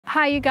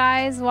Hi you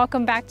guys,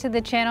 welcome back to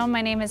the channel.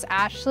 My name is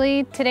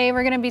Ashley. Today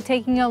we're going to be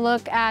taking a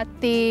look at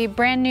the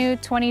brand new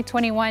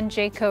 2021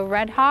 Jayco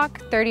Redhawk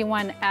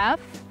 31F.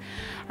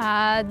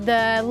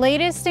 The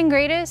latest and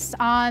greatest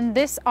on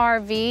this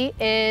RV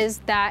is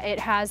that it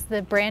has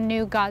the brand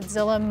new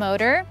Godzilla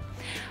motor.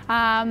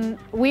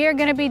 We are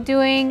going to be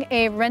doing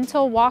a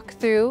rental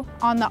walkthrough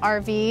on the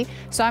RV,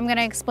 so I'm going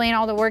to explain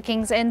all the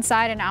workings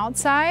inside and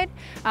outside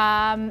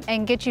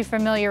and get you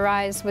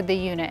familiarized with the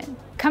unit.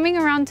 Coming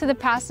around to the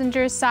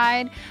passenger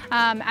side,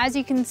 as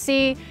you can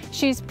see,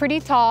 she's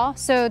pretty tall,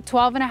 so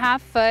 12.5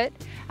 foot.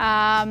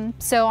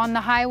 So on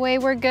the highway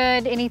we're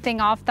good. Anything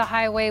off the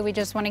highway, we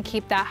just want to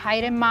keep that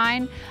height in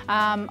mind.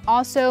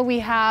 Also, we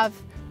have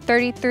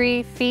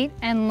 33 feet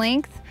in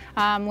length,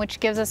 which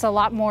gives us a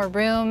lot more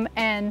room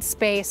and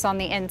space on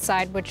the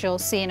inside, which you'll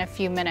see in a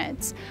few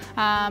minutes.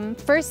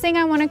 First thing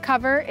I want to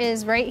cover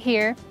is right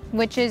here,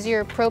 which is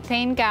your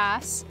propane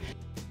gas.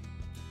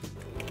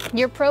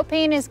 Your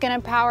propane is going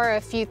to power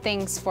a few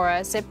things for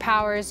us. It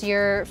powers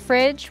your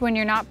fridge when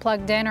you're not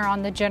plugged in or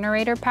on the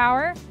generator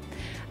power.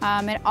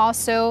 It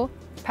also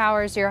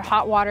powers your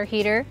hot water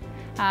heater,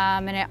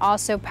 and it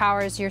also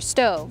powers your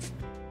stove.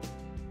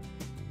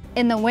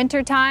 In the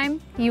winter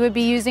time, you would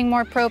be using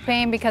more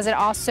propane because it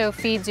also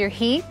feeds your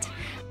heat.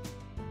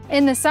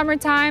 In the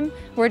summertime,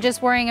 we're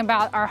just worrying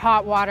about our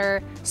hot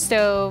water,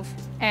 stove,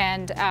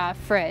 and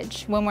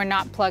fridge when we're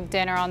not plugged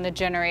in or on the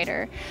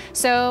generator.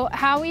 So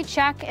how we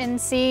check and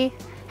see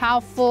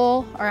how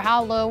full or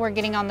how low we're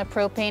getting on the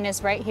propane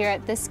is right here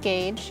at this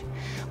gauge.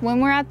 When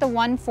we're at the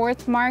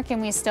 1/4 mark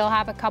and we still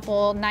have a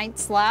couple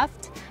nights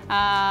left,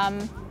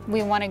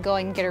 we want to go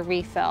and get a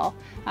refill.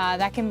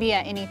 That can be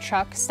at any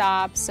truck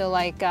stop, so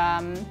like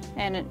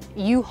and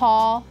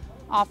U-Haul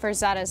offers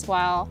that as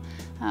well.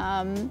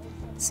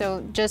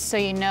 So just so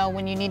you know,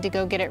 when you need to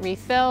go get it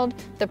refilled,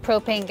 the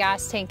propane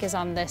gas tank is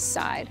on this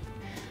side.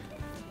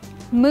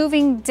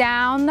 Moving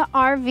down the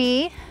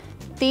RV,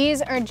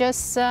 these are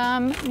just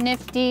some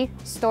nifty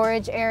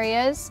storage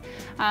areas.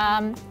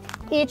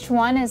 Each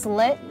one is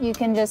lit. You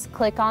can just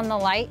click on the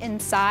light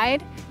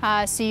inside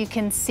so you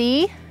can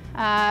see,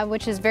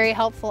 which is very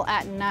helpful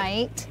at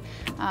night.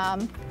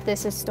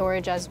 This is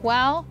storage as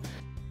well.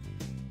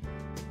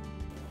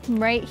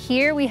 Right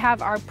here we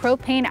have our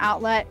propane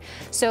outlet.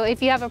 So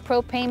if you have a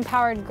propane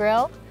powered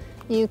grill,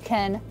 you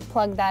can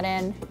plug that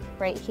in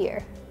right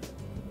here.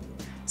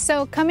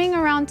 So coming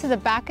around to the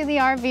back of the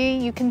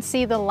RV, you can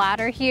see the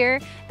ladder here.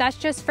 That's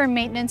just for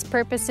maintenance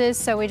purposes,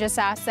 so we just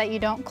ask that you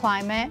don't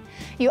climb it.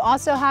 You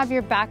also have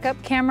your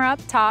backup camera up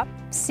top,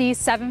 see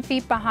 7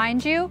 feet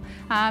behind you,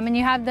 and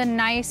you have the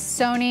nice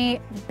Sony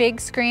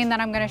big screen that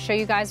I'm going to show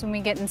you guys when we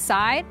get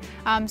inside,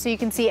 so you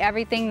can see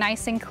everything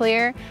nice and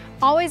clear.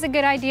 Always a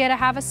good idea to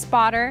have a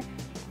spotter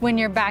when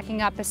you're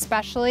backing up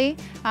especially,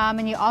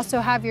 and you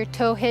also have your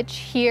tow hitch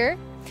here.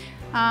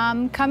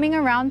 Coming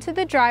around to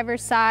the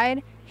driver's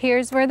side,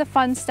 here's where the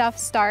fun stuff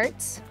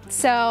starts.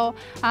 So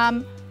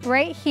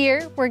right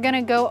here, we're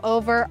gonna go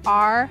over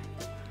our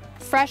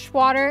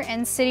freshwater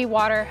and city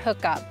water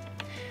hookup.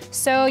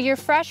 So your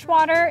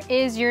freshwater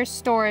is your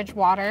storage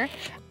water.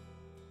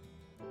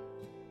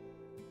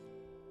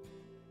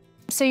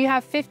 So you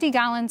have 50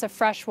 gallons of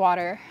fresh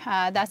water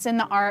that's in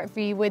the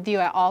RV with you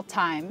at all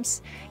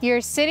times. Your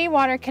city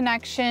water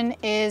connection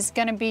is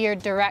gonna be your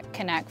direct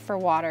connect for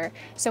water.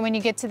 So when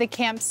you get to the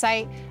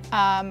campsite,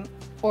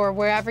 or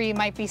wherever you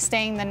might be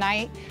staying the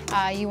night,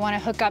 you want to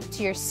hook up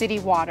to your city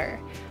water.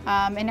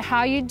 And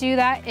how you do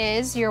that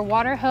is your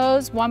water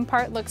hose, one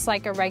part looks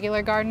like a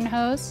regular garden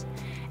hose,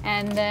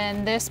 and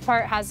then this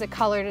part has a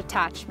colored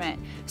attachment.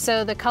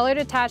 So the colored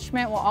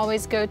attachment will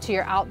always go to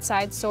your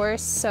outside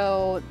source,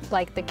 so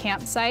like the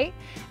campsite,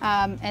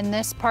 and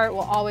this part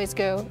will always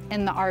go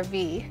in the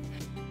RV.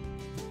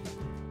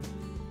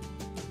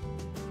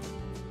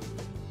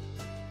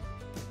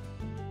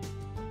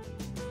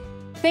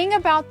 Thing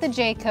about the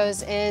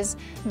Jaycos is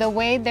the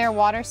way their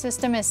water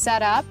system is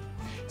set up.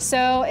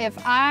 So if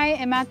I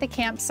am at the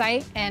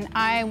campsite and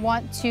I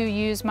want to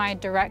use my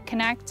direct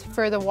connect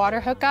for the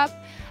water hookup,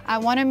 I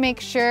want to make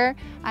sure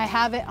I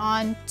have it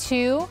on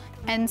 2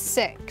 and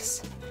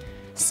 6.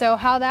 So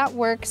how that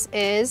works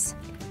is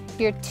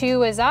your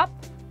 2 is up,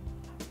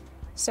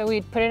 so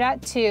we'd put it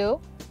at 2,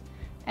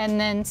 and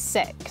then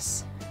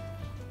 6.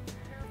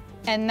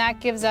 And that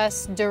gives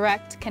us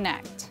direct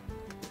connect.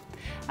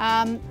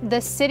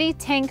 The city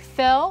tank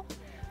fill,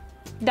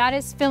 that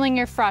is filling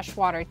your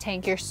freshwater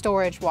tank, your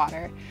storage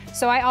water.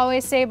 So I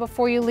always say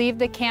before you leave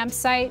the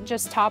campsite,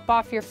 just top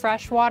off your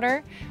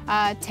freshwater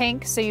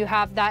tank so you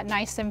have that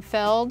nice and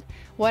filled.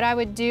 What I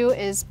would do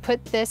is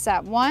put this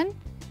at 1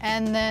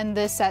 and then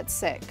this at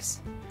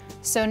 6.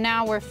 So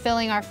now we're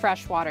filling our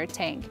freshwater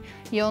tank.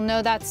 You'll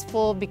know that's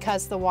full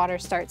because the water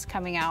starts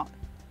coming out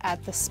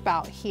at the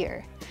spout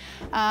here.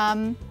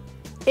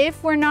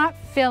 If we're not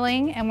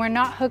filling and we're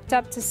not hooked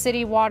up to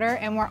city water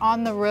and we're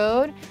on the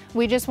road,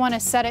 we just want to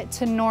set it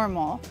to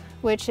normal,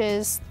 which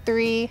is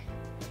 3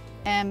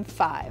 and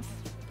 5.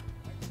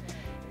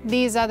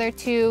 These other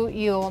two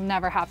you'll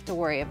never have to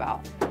worry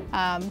about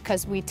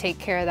because we take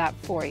care of that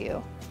for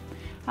you.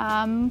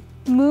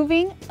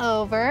 Moving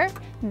over,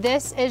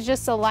 this is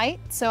just a light,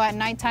 so at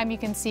nighttime you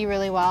can see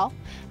really well.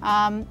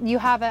 You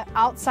have an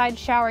outside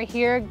shower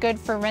here, good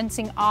for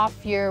rinsing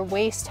off your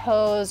waste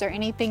hose or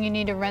anything you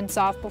need to rinse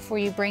off before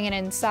you bring it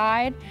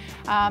inside.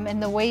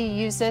 And the way you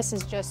use this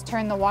is just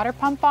turn the water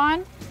pump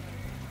on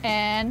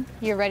and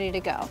you're ready to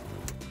go.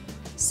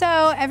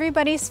 So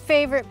everybody's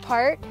favorite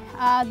part,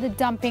 the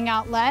dumping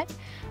outlet.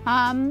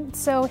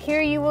 So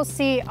here you will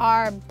see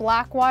our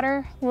black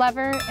water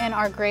lever and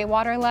our gray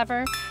water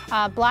lever.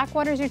 Black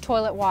water is your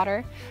toilet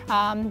water.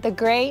 The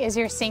gray is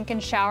your sink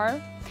and shower.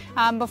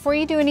 Before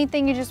you do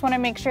anything, you just want to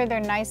make sure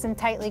they're nice and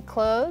tightly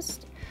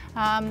closed.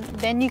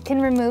 Then you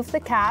can remove the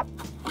cap.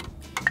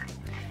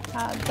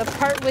 The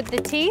part with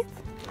the teeth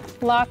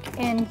lock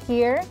in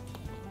here.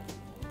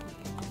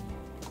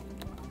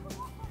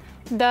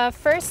 The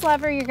first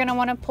lever you're going to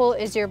want to pull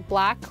is your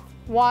black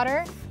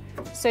water.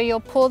 So you'll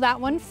pull that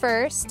one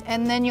first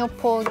and then you'll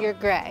pull your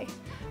gray.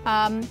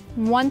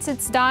 Once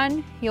it's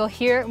done, you'll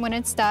hear it when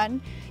it's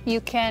done. You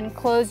can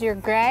close your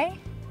gray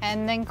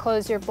and then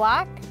close your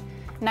black.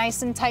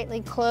 Nice and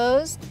tightly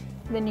closed.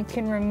 Then you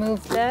can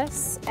remove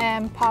this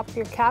and pop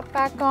your cap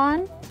back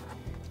on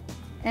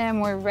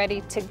and we're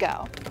ready to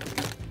go.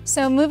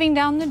 So moving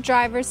down the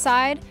driver's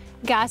side,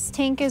 gas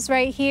tank is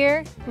right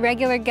here,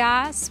 regular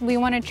gas. We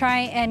want to try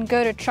and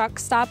go to truck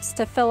stops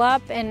to fill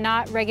up and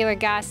not regular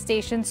gas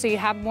stations, so you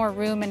have more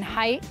room and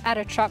height at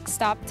a truck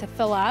stop to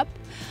fill up.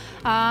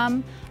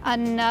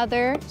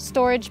 Another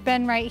storage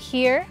bin right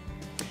here.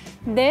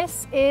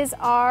 This is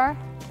our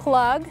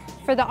plug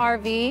for the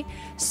RV.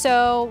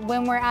 So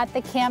when we're at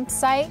the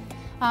campsite,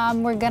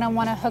 we're going to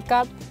want to hook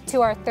up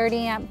to our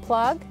 30-amp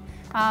plug,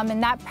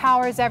 and that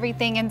powers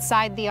everything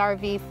inside the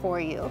RV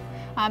for you.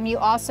 You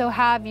also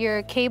have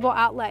your cable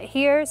outlet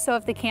here, so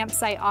if the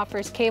campsite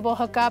offers cable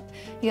hookup,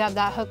 you have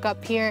that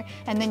hookup here,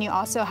 and then you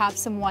also have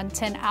some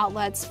 110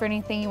 outlets for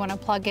anything you want to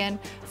plug in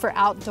for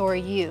outdoor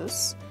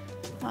use.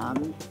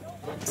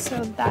 So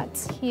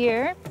that's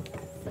here.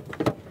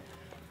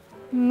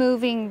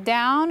 Moving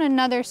down,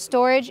 another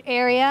storage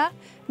area.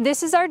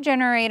 This is our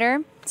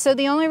generator. So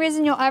the only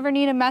reason you'll ever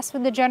need to mess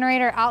with the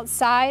generator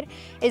outside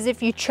is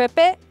if you trip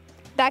it.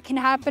 That can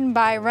happen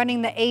by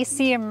running the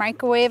AC and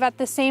microwave at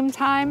the same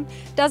time.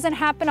 Doesn't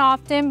happen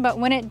often, but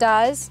when it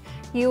does,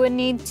 you would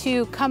need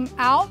to come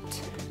out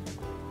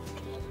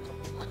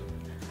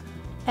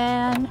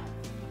and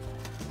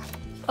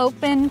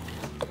open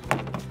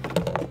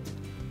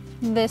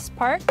this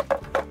part.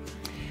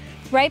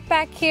 Right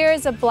back here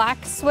is a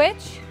black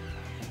switch.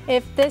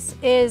 If this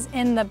is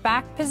in the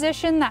back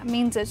position, that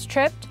means it's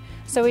tripped.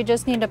 So we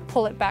just need to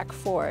pull it back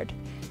forward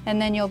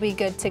and then you'll be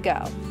good to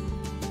go.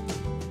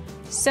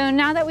 So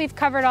now that we've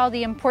covered all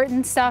the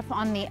important stuff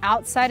on the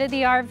outside of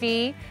the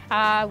RV,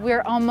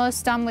 we're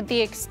almost done with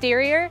the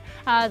exterior.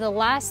 The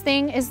last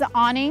thing is the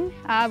awning,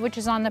 which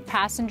is on the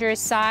passenger's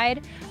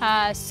side.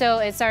 So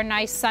it's our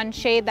nice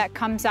sunshade that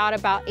comes out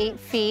about 8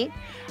 feet.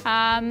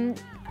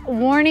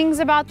 Warnings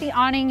about the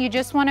awning, you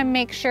just want to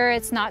make sure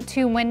it's not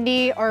too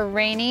windy or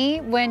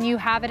rainy when you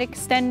have it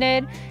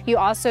extended. You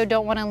also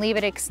don't want to leave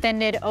it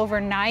extended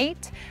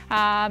overnight.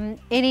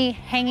 Any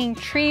hanging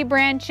tree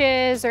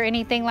branches or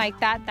anything like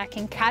that that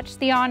can catch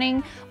the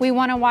awning, we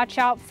want to watch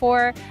out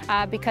for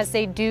because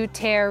they do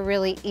tear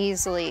really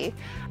easily.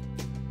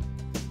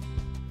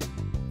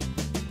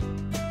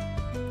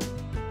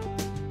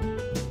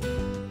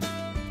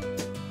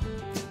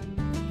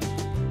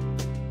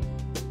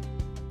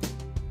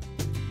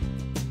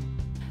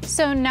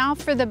 So now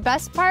for the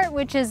best part,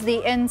 which is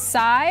the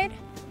inside.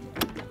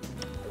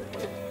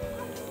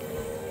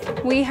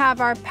 We have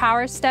our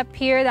power step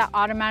here that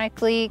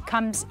automatically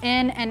comes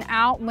in and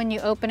out when you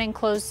open and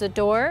close the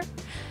door.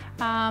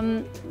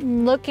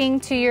 Looking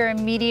to your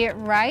immediate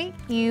right,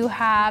 you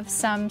have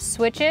some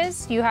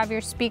switches. You have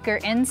your speaker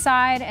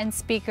inside and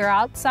speaker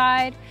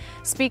outside.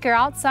 Speaker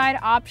outside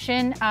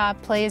option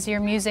plays your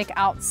music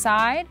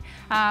outside.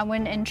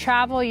 When in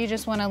travel, you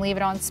just want to leave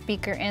it on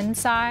speaker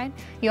inside.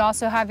 You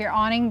also have your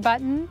awning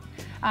button.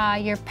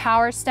 Your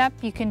power step,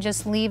 you can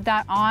just leave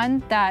that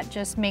on. That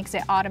just makes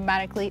it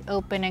automatically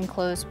open and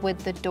close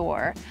with the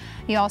door.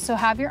 You also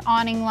have your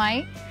awning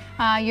light.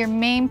 Your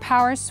main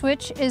power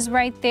switch is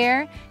right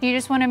there. You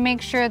just want to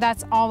make sure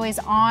that's always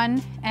on,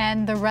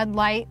 and the red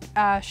light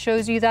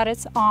shows you that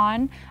it's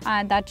on.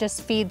 That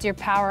just feeds your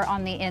power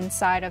on the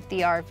inside of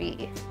the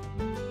RV.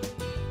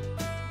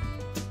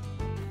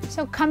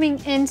 So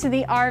coming into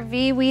the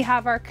RV, we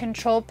have our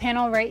control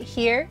panel right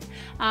here.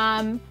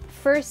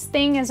 First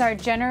thing is our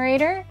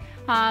generator.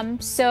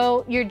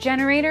 So your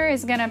generator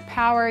is going to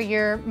power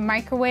your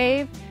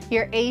microwave,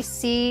 your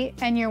AC,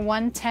 and your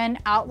 110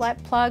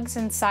 outlet plugs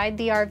inside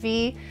the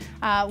RV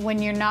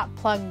when you're not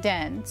plugged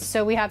in.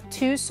 So we have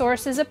two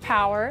sources of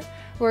power.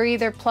 We're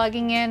either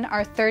plugging in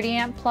our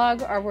 30-amp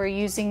plug or we're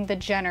using the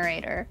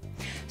generator.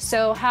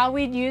 So how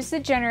we'd use the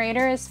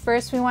generator is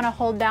first we want to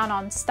hold down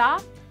on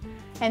stop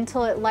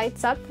until it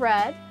lights up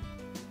red,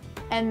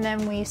 and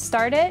then we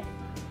start it.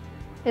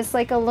 It's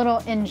like a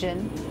little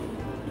engine.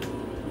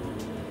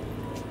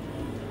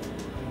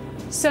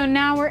 So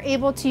now we're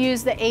able to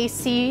use the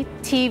AC,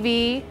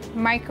 TV,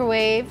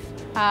 microwave,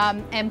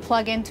 and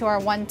plug into our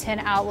 110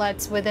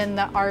 outlets within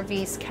the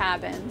RV's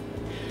cabin.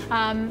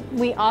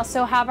 We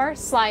also have our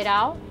slide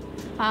out.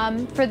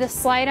 For the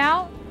slide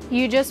out,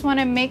 you just want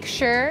to make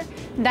sure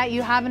that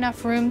you have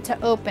enough room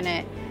to open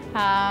it.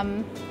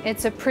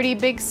 It's a pretty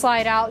big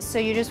slide out, so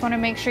you just want to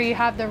make sure you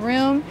have the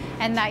room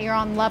and that you're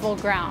on level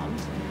ground.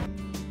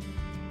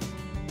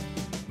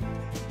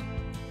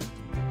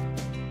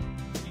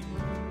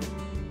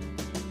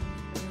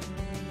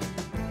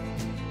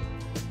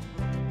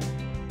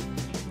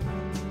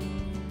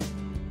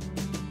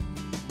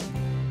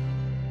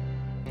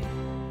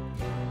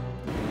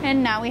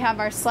 And now we have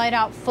our slide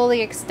out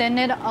fully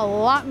extended, a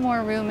lot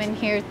more room in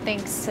here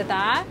thanks to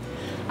that.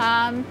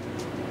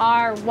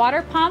 Our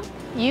water pump,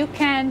 you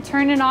can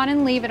turn it on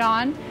and leave it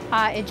on.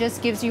 It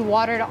just gives you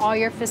water to all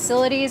your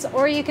facilities,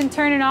 or you can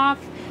turn it off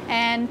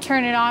and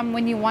turn it on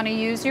when you want to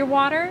use your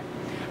water.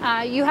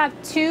 You have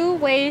two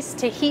ways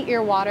to heat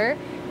your water.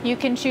 You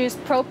can choose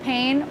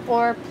propane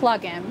or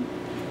plug-in.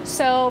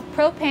 So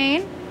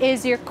propane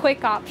is your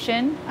quick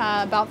option,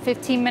 about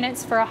 15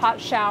 minutes for a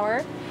hot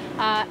shower.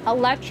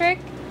 Electric,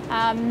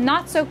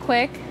 not so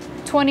quick,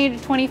 20 to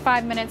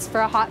 25 minutes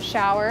for a hot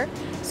shower.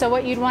 So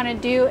what you'd want to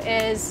do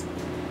is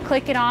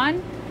click it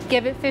on,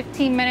 give it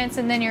 15 minutes,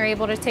 and then you're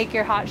able to take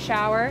your hot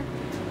shower.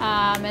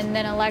 And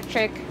then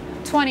electric,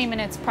 20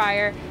 minutes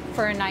prior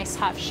for a nice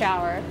hot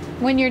shower.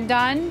 When you're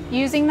done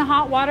using the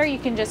hot water, you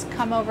can just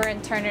come over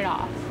and turn it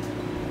off.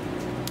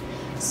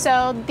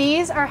 So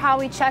these are how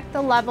we check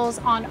the levels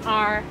on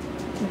our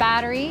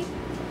battery,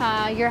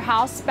 your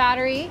house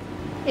battery.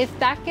 If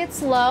that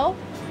gets low,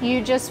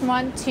 you just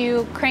want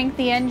to crank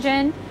the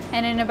engine,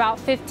 and in about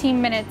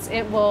 15 minutes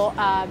it will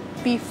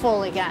be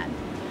full again.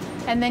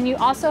 And then you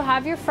also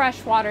have your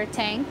freshwater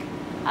tank,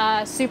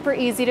 super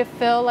easy to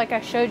fill like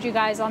I showed you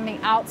guys on the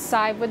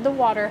outside with the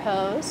water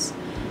hose.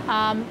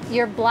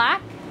 Your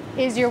black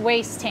is your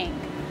waste tank.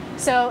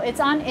 So it's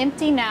on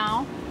empty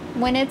now.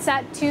 When it's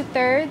at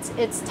 2/3,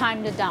 it's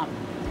time to dump.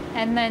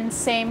 And then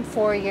same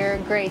for your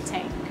gray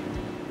tank.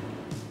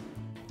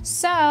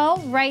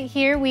 So right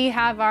here we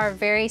have our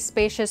very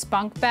spacious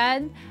bunk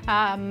bed.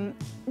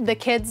 The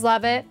kids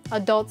love it,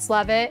 adults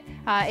love it.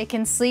 It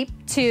can sleep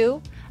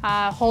two,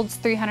 holds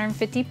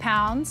 350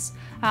 pounds.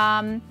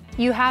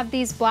 You have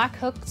these black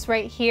hooks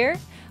right here,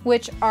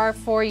 which are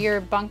for your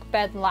bunk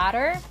bed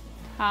ladder.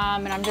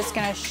 And I'm just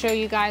gonna show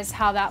you guys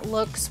how that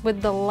looks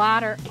with the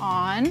ladder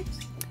on.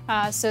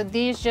 So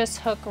these just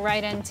hook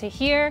right into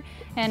here,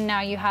 and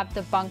now you have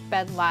the bunk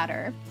bed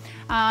ladder.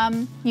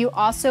 You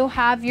also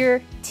have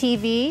your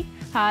TV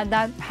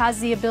that has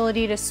the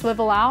ability to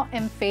swivel out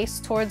and face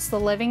towards the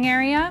living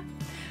area.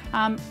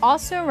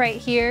 Also right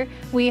here,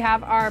 we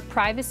have our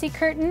privacy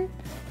curtain.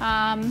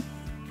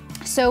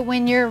 So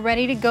when you're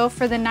ready to go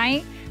for the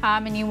night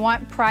and you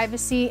want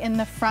privacy in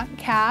the front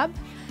cab,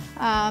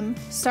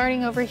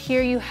 starting over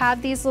here, you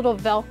have these little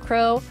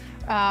Velcro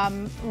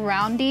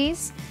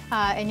roundies,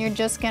 and you're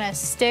just gonna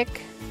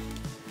stick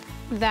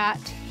that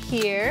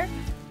here,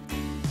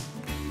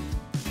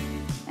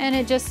 and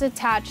it just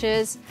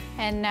attaches,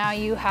 and now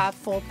you have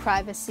full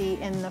privacy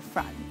in the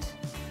front.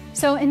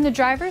 So in the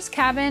driver's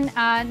cabin,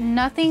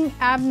 nothing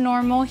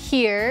abnormal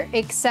here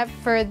except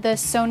for the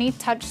Sony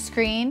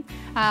touchscreen.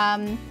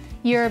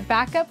 Your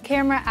backup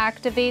camera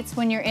activates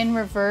when you're in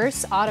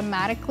reverse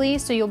automatically,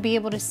 so you'll be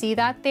able to see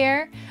that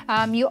there.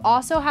 You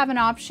also have an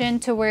option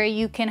to where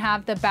you can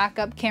have the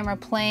backup camera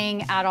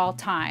playing at all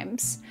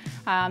times.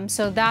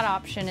 So that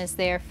option is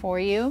there for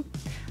you.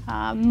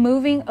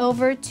 Moving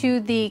over to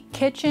the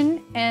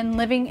kitchen and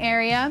living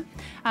area.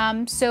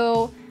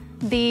 So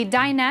the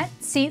dinette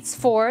seats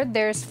four.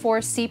 There's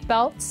 4 seat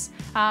belts,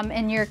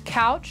 and your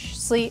couch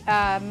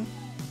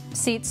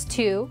seats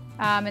 2,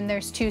 and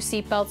there's 2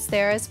 seat belts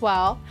there as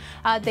well.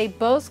 They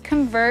both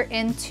convert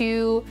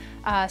into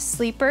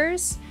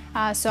sleepers,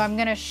 so I'm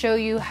going to show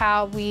you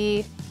how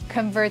we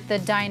convert the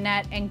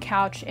dinette and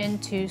couch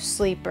into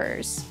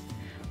sleepers.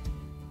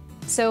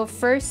 So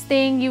first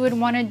thing you would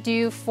want to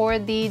do for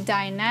the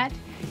dinette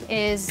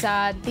is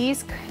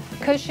these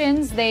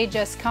cushions, they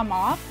just come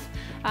off.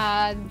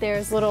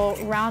 There's little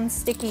round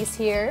stickies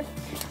here.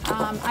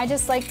 I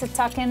just like to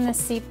tuck in the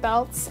seat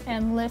belts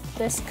and lift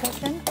this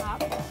cushion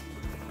up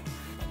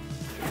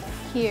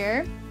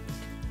here.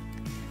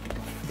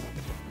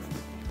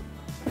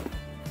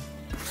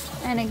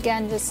 And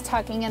again, just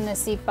tucking in the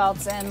seat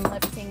belts and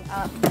lifting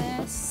up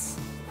this.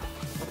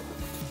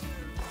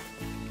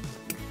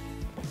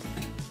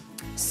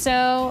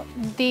 So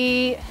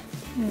the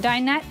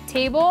dinette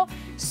table,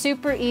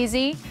 super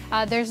easy.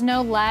 There's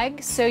no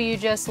leg, so you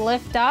just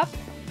lift up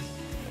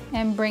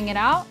and bring it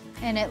out,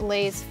 and it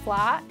lays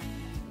flat.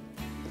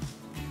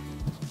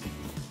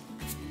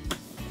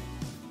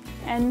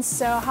 And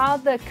so how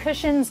the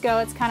cushions go,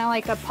 it's kind of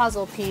like a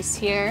puzzle piece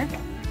here.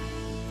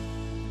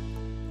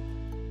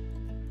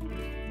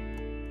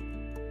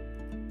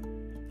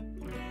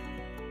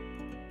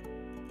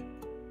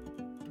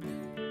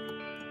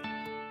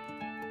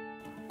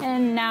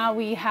 And now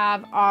we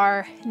have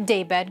our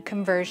daybed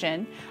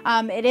conversion.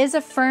 It is a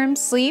firm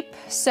sleep,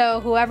 so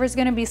whoever's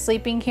gonna be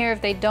sleeping here,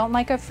 if they don't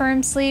like a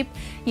firm sleep,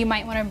 you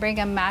might wanna bring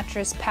a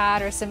mattress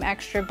pad or some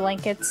extra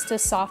blankets to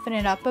soften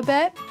it up a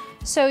bit.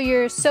 So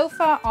your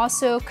sofa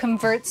also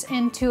converts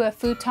into a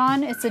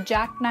futon. It's a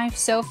jackknife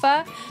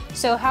sofa.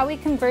 So how we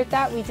convert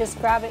that, we just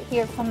grab it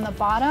here from the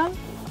bottom,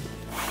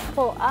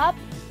 pull up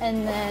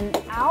and then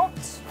out.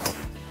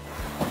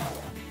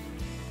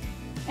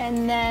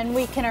 And then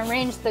we can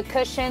arrange the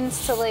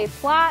cushions to lay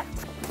flat.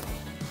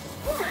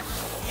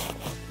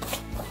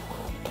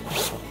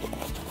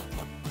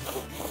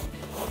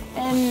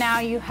 And now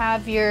you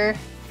have your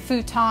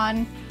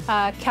futon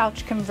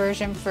couch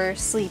conversion for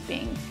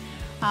sleeping.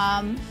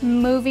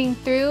 Moving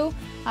through,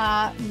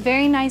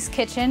 very nice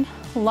kitchen,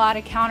 a lot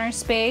of counter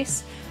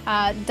space,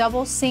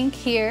 double sink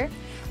here.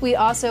 We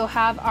also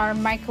have our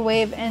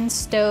microwave and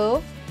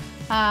stove.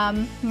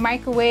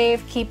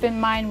 Microwave, keep in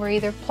mind we're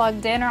either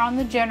plugged in or on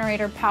the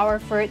generator power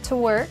for it to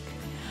work.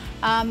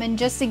 And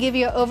just to give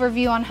you an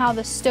overview on how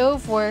the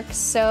stove works,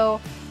 so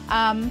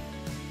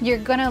you're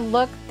gonna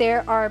look,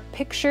 there are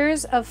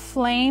pictures of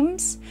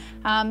flames,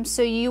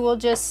 so you will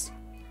just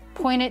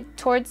point it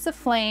towards the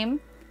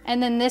flame,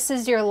 and then this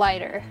is your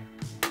lighter,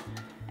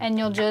 and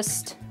you'll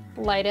just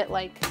light it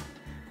like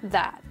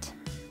that.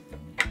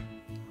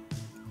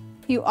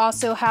 You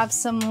also have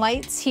some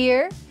lights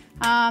here.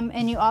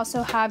 And you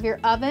also have your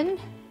oven,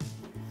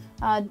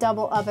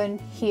 double oven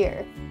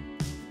here.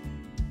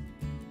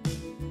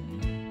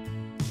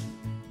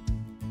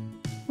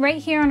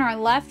 Right here on our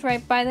left,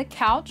 right by the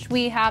couch,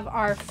 we have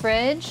our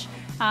fridge,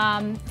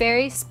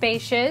 very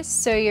spacious.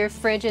 So your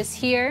fridge is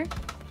here.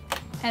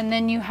 And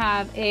then you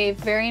have a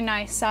very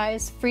nice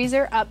size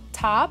freezer up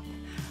top.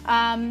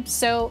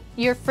 So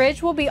your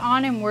fridge will be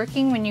on and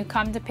working when you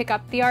come to pick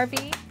up the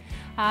RV.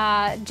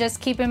 Just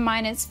keep in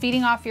mind it's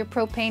feeding off your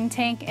propane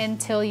tank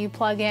until you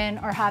plug in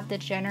or have the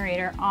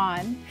generator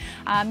on.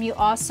 You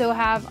also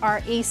have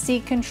our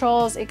AC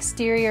controls,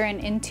 exterior and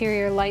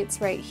interior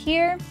lights right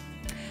here.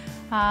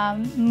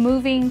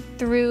 Moving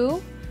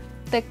through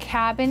the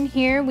cabin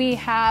here, we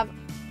have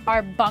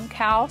our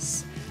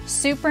bunkhouse,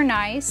 super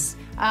nice.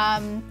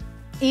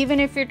 Even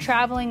if you're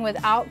traveling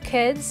without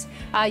kids,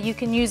 you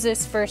can use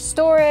this for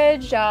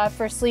storage,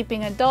 for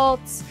sleeping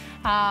adults.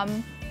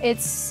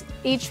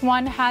 Each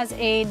one has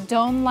a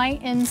dome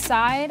light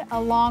inside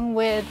along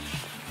with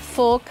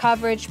full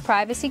coverage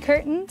privacy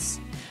curtains.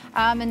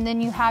 And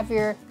then you have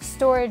your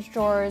storage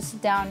drawers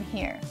down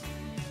here.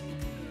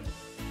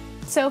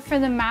 So for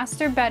the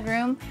master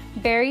bedroom,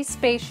 very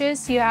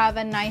spacious. You have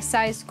a nice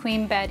sized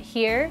queen bed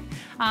here.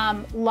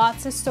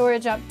 Lots of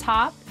storage up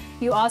top.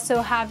 You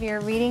also have your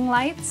reading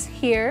lights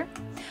here.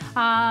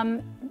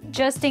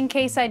 Just in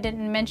case I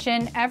didn't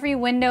mention, every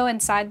window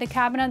inside the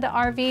cabin of the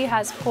RV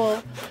has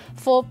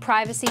full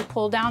privacy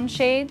pull down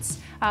shades.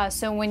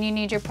 So when you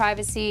need your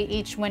privacy,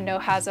 each window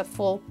has a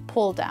full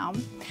pull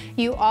down.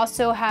 You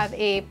also have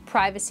a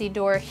privacy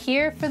door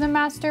here for the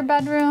master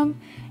bedroom.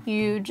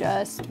 You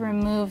just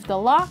remove the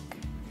lock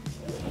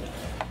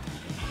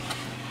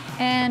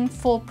and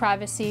full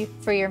privacy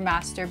for your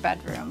master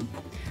bedroom.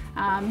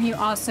 You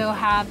also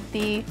have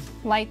the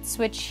light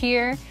switch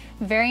here.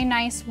 Very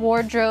nice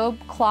wardrobe,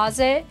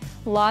 closet,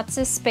 lots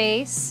of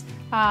space,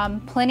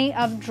 plenty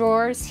of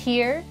drawers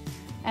here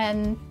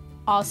and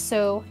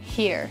also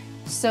here.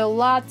 So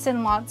lots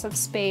and lots of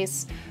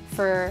space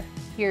for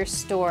your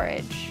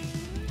storage.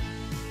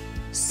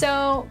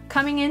 So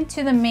coming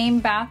into the main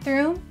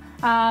bathroom,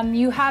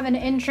 you have an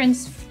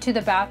entrance to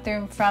the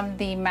bathroom from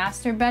the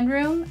master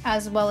bedroom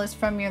as well as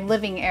from your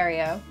living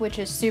area, which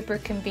is super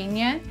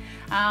convenient.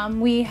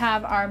 We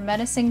have our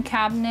medicine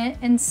cabinet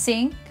and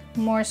sink,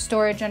 more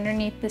storage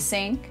underneath the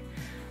sink,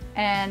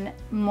 and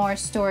more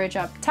storage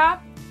up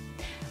top.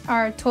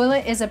 Our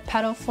toilet is a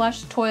pedal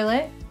flush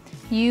toilet.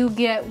 You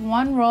get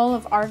one roll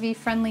of RV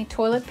friendly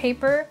toilet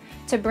paper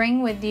to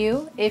bring with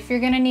you. If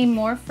you're gonna need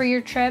more for your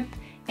trip,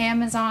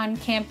 Amazon,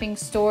 camping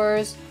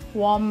stores,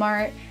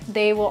 Walmart,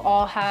 they will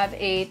all have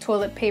a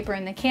toilet paper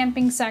in the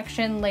camping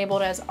section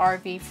labeled as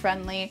RV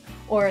friendly,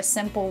 or a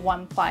simple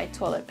one-ply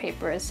toilet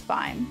paper is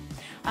fine.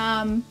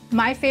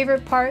 My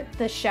favorite part,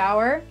 the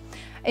shower.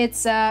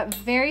 It's a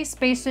very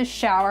spacious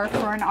shower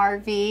for an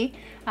RV.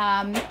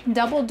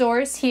 Double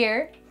doors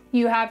here.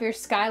 You have your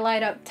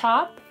skylight up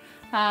top.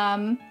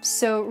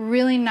 So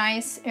really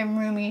nice and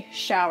roomy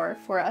shower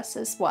for us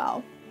as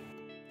well.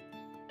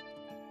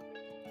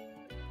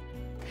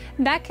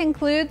 That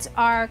concludes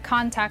our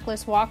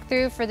contactless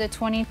walkthrough for the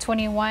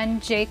 2021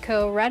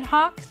 Jayco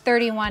Redhawk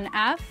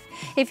 31F.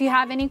 If you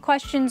have any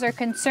questions or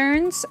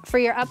concerns for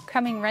your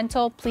upcoming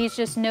rental, please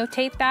just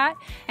notate that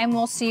and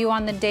we'll see you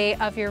on the day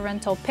of your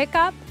rental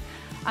pickup.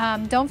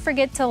 Don't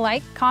forget to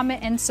like,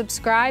 comment, and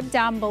subscribe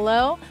down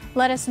below.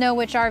 Let us know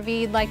which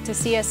RV you'd like to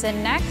see us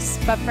in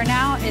next, but for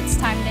now, it's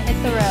time to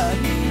hit the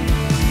road.